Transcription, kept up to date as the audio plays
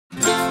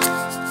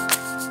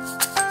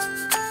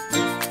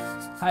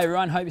Hey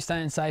everyone, hope you're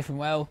staying safe and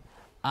well.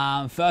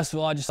 First of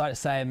all, I'd just like to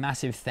say a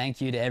massive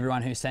thank you to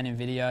everyone who sent in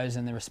videos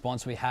and the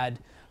response we had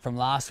from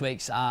last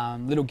week's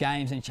little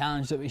games and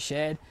challenge that we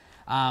shared.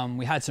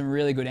 We had some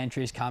really good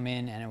entries come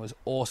in and it was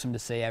awesome to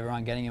see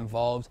everyone getting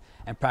involved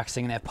and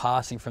practicing their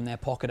passing from their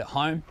pocket at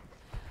home.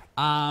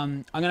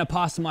 I'm going to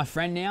pass to my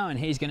friend now and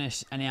he's going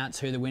to announce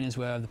who the winners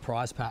were of the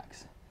prize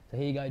packs. So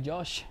here you go,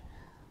 Josh.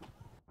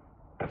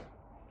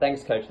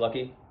 Thanks, Coach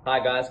Lockie.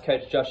 Hi guys,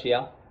 Coach Josh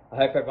here. I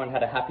hope everyone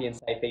had a happy and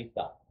safe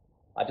Easter.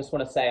 I just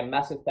want to say a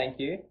massive thank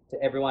you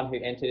to everyone who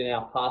entered in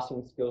our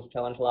passing skills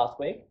challenge last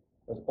week.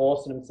 It was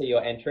awesome to see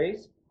your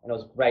entries and it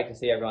was great to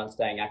see everyone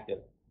staying active.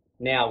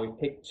 Now we've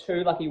picked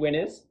 2 lucky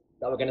winners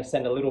that we're going to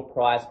send a little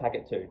prize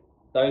packet to.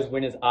 Those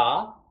winners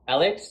are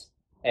Alex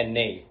and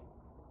Neve.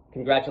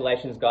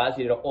 Congratulations guys,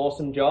 you did an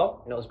awesome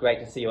job and it was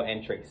great to see your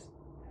entries.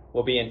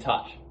 We'll be in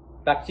touch.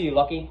 Back to you,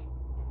 Lockie.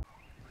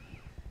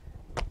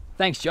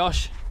 Thanks,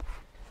 Josh.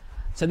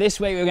 So this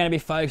week we're going to be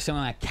focusing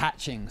on our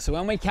catching. So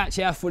when we catch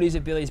our footies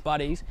at Billy's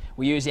Buddies,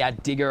 we use our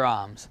digger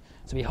arms.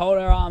 So we hold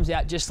our arms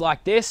out just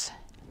like this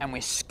and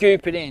we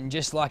scoop it in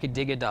just like a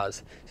digger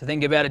does. So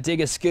think about a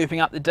digger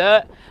scooping up the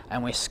dirt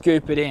and we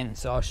scoop it in.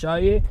 So I'll show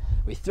you.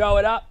 We throw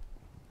it up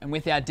and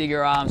with our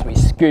digger arms we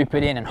scoop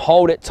it in and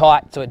hold it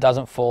tight so it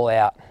doesn't fall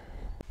out.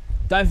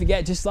 Don't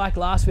forget, just like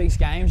last week's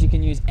games, you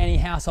can use any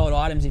household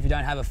items if you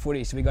don't have a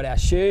footy. So we got our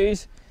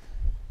shoes,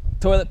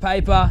 toilet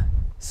paper,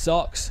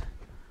 socks,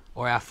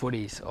 or our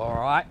footies, all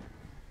right?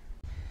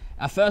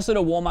 Our first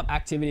little warm-up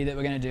activity that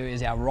we're going to do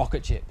is our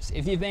rocket chips.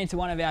 If you've been to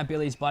one of our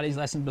Billy's Buddies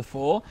lessons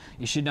before,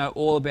 you should know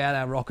all about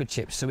our rocket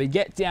chips. So we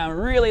get down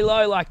really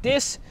low like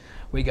this,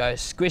 we go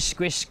squish,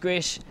 squish,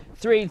 squish,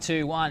 3,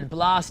 2, 1,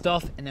 blast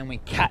off, and then we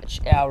catch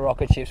our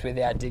rocket chips with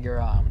our digger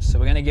arms. So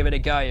we're going to give it a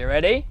go, you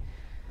ready?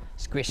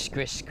 Squish,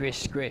 squish, squish,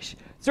 squish.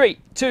 3,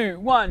 2,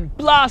 1,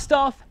 blast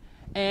off,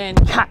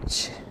 and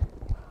catch.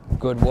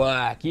 Good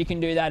work. You can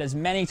do that as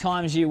many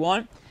times as you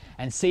want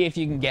and see if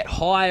you can get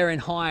higher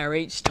and higher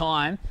each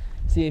time.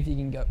 See if you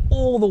can go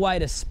all the way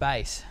to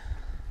space.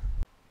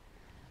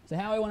 So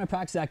how we want to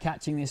practice our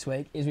catching this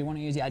week is we want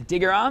to use our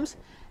digger arms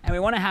and we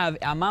want to have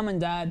our mum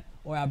and dad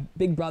or our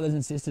big brothers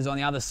and sisters on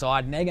the other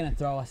side and they're going to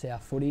throw us our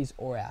footies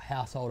or our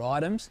household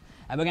items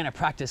and we're going to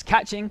practice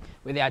catching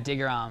with our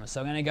digger arms.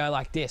 So we're going to go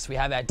like this. We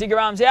have our digger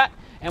arms out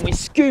and we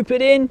scoop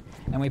it in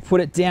and we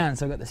put it down.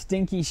 So we've got the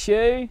stinky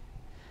shoe.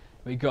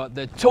 We got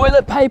the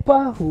toilet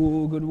paper.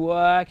 Ooh, good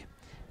work.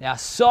 Our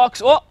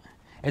socks. Oh,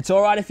 it's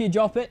all right if you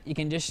drop it. You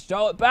can just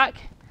throw it back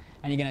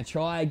and you're going to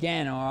try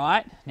again, all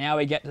right? Now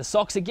we get the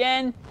socks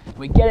again.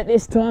 We get it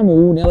this time.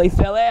 Ooh, nearly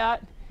fell out.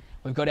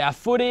 We've got our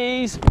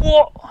footies.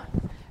 Oh,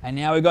 and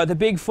now we've got the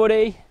big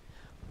footy.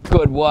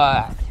 Good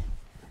work.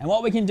 And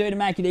what we can do to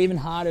make it even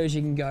harder is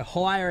you can go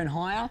higher and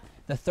higher.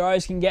 The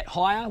throws can get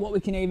higher. What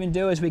we can even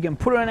do is we can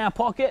put it in our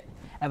pocket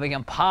and we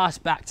can pass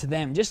back to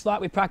them, just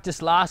like we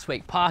practiced last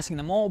week, passing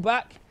them all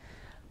back,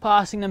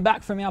 passing them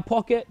back from our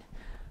pocket,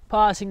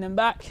 passing them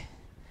back,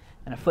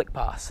 and a flick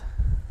pass.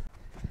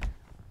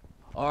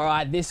 All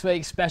right, this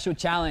week's special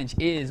challenge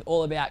is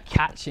all about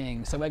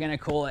catching. So we're gonna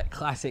call it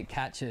classic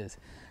catches.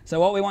 So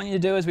what we want you to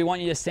do is we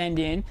want you to send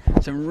in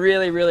some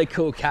really, really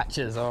cool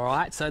catches, all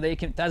right? So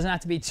it doesn't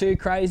have to be too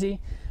crazy,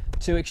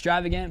 too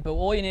extravagant, but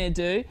all you need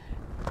to do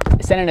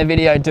is send in a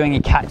video doing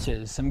your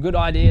catches. Some good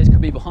ideas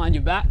could be behind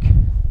your back,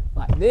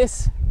 like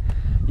this.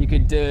 You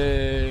could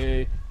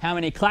do how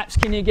many claps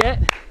can you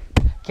get?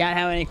 Count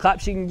how many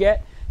claps you can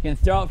get. You can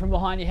throw it from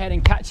behind your head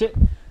and catch it.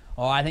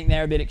 Oh, I think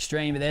they're a bit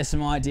extreme, but there's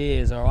some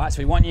ideas, all right? So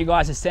we want you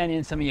guys to send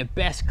in some of your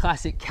best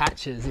classic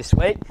catches this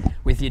week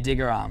with your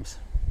digger arms.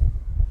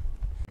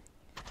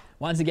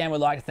 Once again, we'd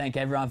like to thank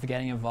everyone for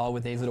getting involved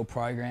with these little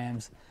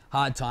programs.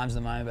 Hard times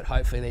at the moment, but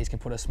hopefully these can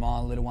put a smile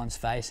on the little one's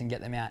face and get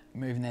them out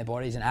moving their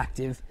bodies and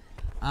active.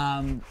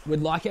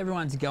 We'd like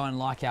everyone to go and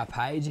like our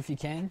page if you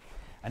can.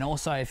 And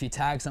also, if you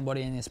tag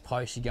somebody in this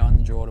post, you go in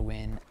the draw to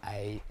win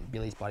a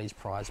Billy's Buddies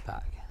prize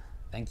pack.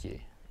 Thank you.